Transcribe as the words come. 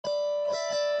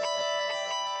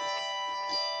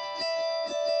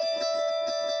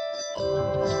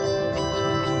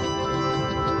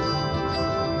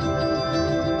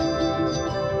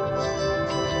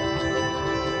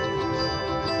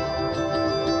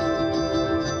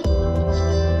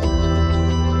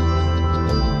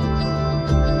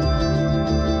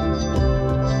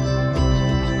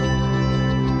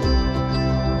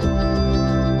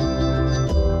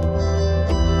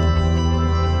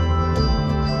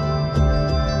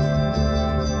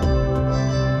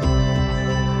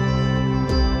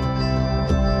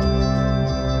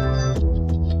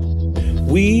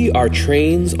We are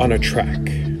trains on a track,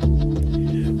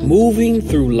 moving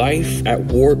through life at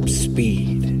warp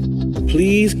speed.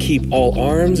 Please keep all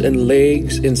arms and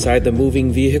legs inside the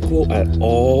moving vehicle at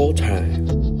all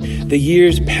times. The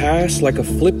years pass like a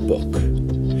flip book,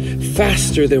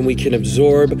 faster than we can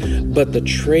absorb, but the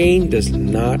train does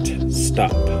not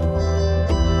stop.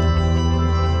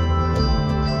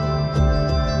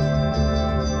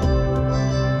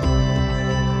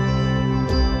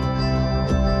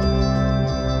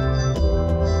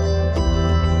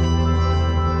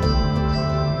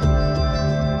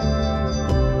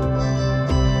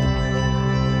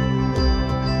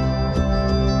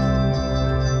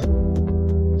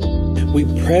 We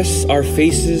press our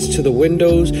faces to the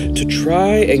windows to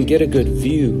try and get a good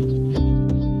view.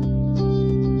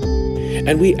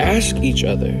 And we ask each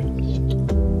other,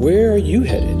 where are you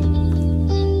headed?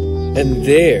 And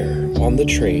there, on the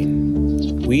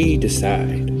train, we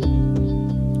decide.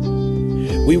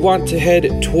 We want to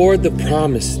head toward the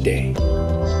promised day.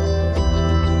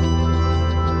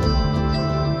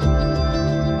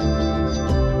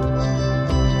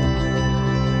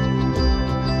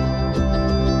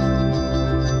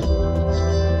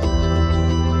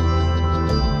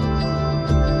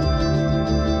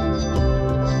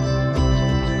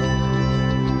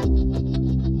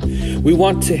 We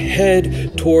want to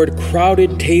head toward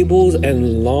crowded tables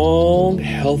and long,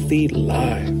 healthy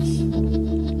lives.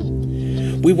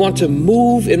 We want to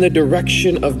move in the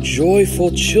direction of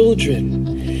joyful children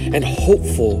and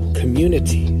hopeful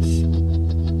communities.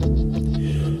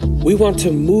 We want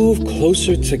to move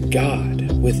closer to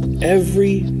God with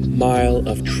every mile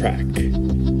of track,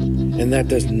 and that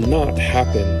does not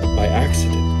happen by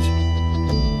accident.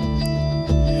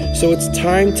 So it's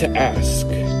time to ask,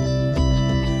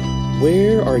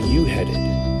 where are you headed,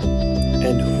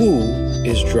 and who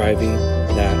is driving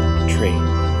that train?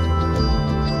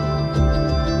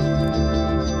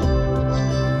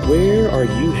 Where are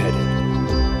you headed,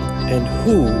 and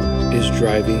who is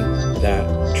driving that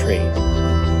train?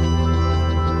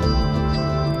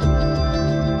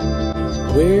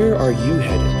 Where are you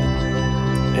headed,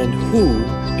 and who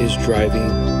is driving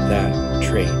that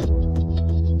train?